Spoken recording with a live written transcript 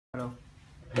Hello,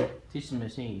 this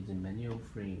machine is a manual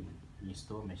frame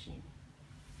install machine.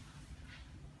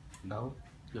 Now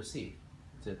you see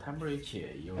the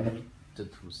temperature you need to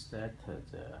set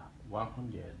the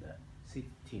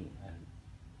 116 and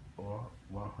or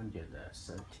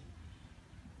 130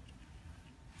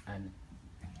 and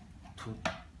to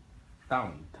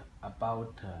down it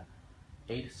about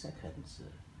 8 seconds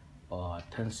or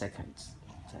 10 seconds,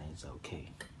 then it's okay.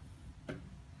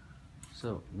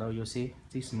 So now you see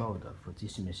this mode for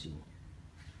this machine,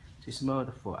 this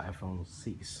mode for iPhone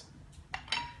 6,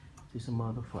 this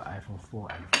mode for iPhone 4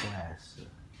 and 4S,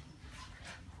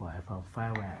 for iPhone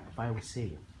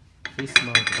 5C, this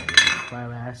mode is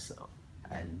 5S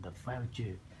and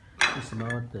 5G, this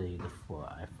mode is for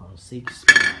iPhone 6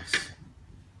 Plus.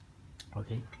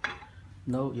 Okay,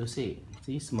 now you see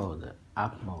this mode,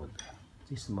 up mode,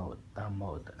 this mode, down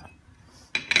mode,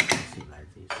 you see like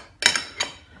this.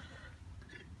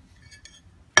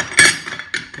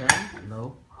 Then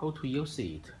know how to use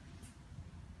it.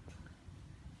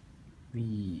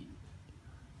 We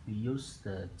use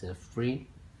the frame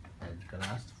and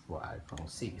glass for iPhone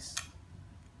 6.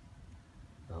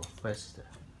 So first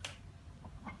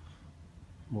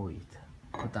move it,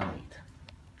 put down it.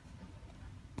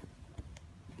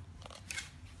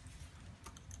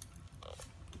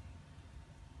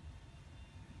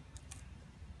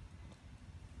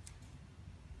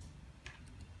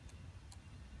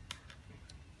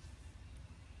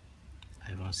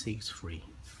 iPhone 6 free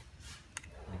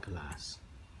and glass.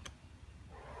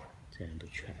 Then to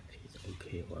check it's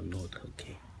okay or not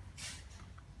okay.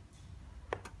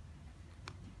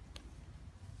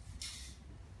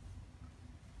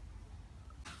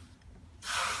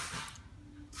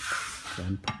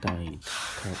 Then put down it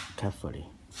carefully.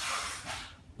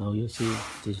 Now you see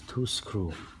these two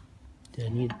screws. They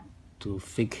need to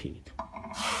fix it.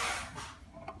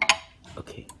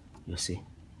 Okay, you see,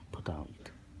 put down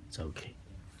it. It's okay.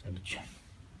 Then check.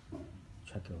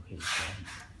 Check okay.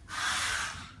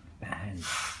 Then hand.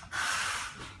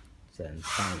 Then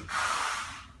down.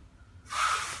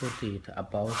 Put it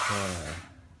about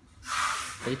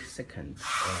 8 seconds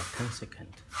or 10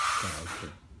 seconds. Then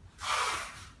okay.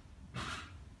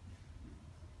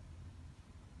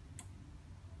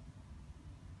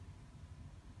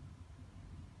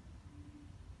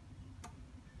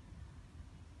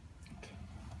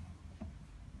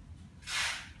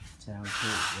 Then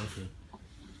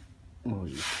move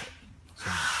it,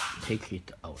 then take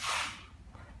it out.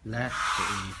 Let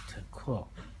it cool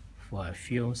for a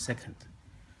few seconds.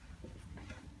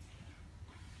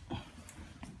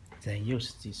 Then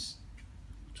use this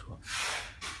tool.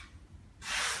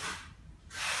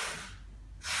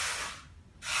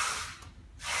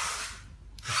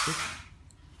 See?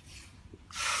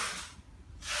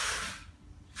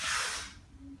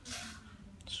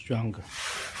 Stronger.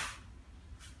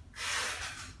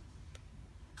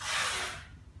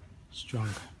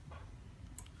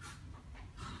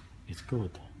 It's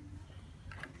good.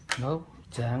 Now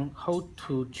then how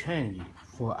to change it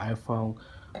for iPhone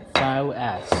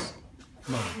 5S?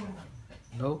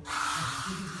 No,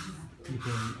 you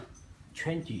can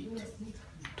change it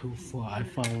to for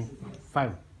iPhone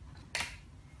 5.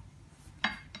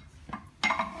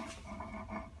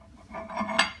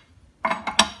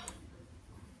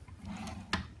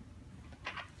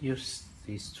 Use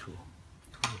this tool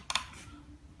to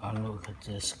unlock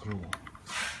the screw.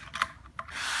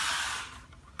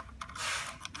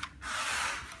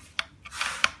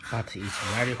 But it's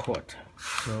very hot,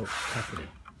 so carefully.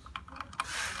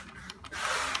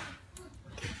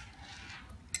 Okay.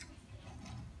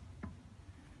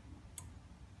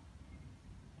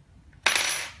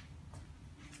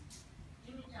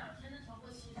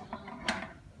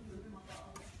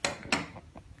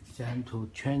 Then to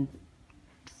change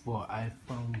for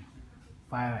iPhone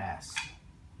 5S.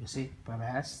 You see,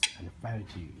 5S and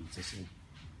 5G is the same.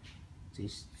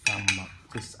 This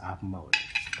up mode,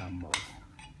 down mode.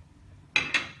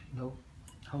 Now,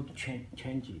 how to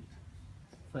change it?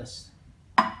 First,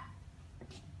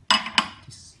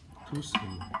 this two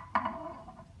screws.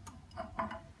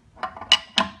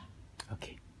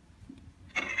 Okay.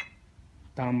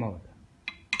 Down mode.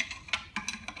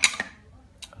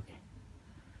 Okay.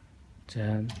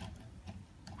 Then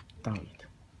down it.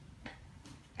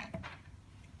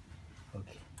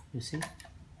 Okay. You see,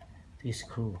 this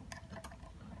screw.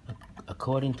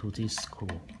 According to this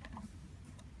screw.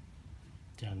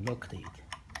 Then lock it.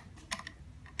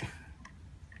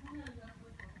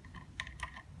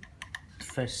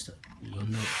 First, you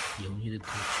need to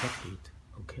check it,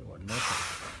 okay or not.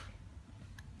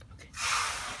 Okay,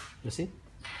 you see,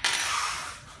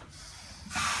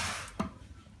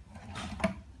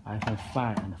 iPhone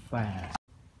 5 and 5S.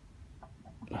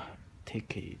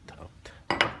 Take it out.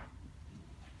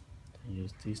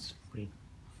 Use this flip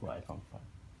for iPhone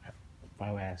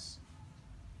 5S,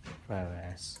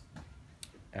 5S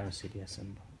LCD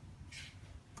assembly.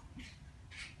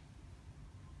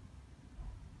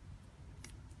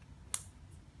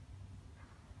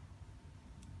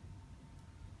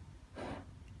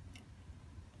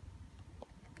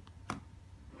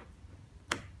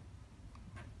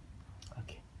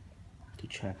 Okay, to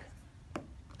check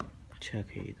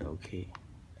it. Okay,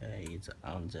 it's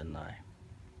on the line.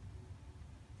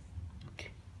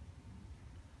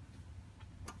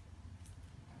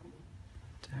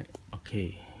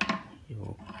 Okay,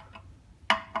 you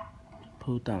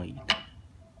pull down it.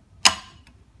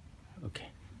 Okay,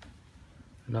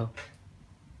 now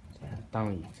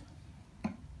down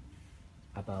it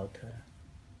about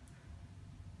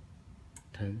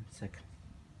 10 seconds.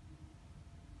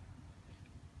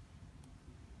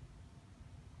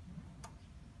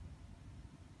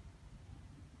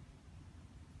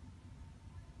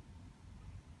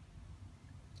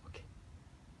 Okay.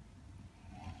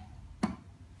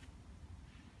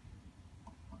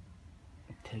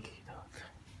 Take it out.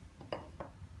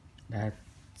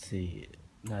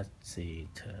 Let's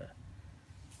it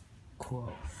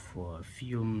cool for a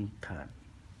few time.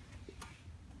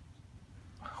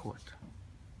 Hot.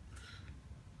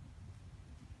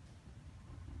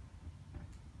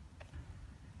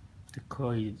 The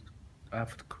coil is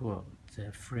after cool,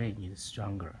 the frame is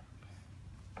stronger.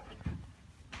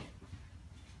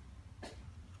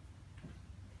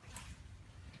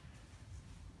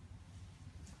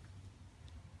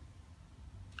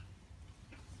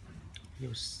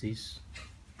 Use this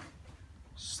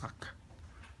suck.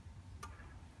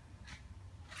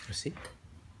 You see?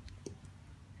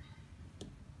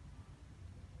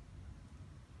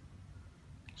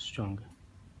 Stronger.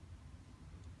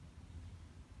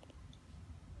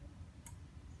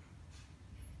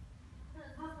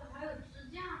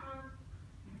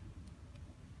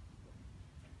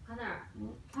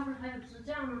他不是还有支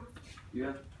架吗？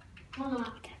有，放着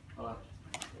吗？好了。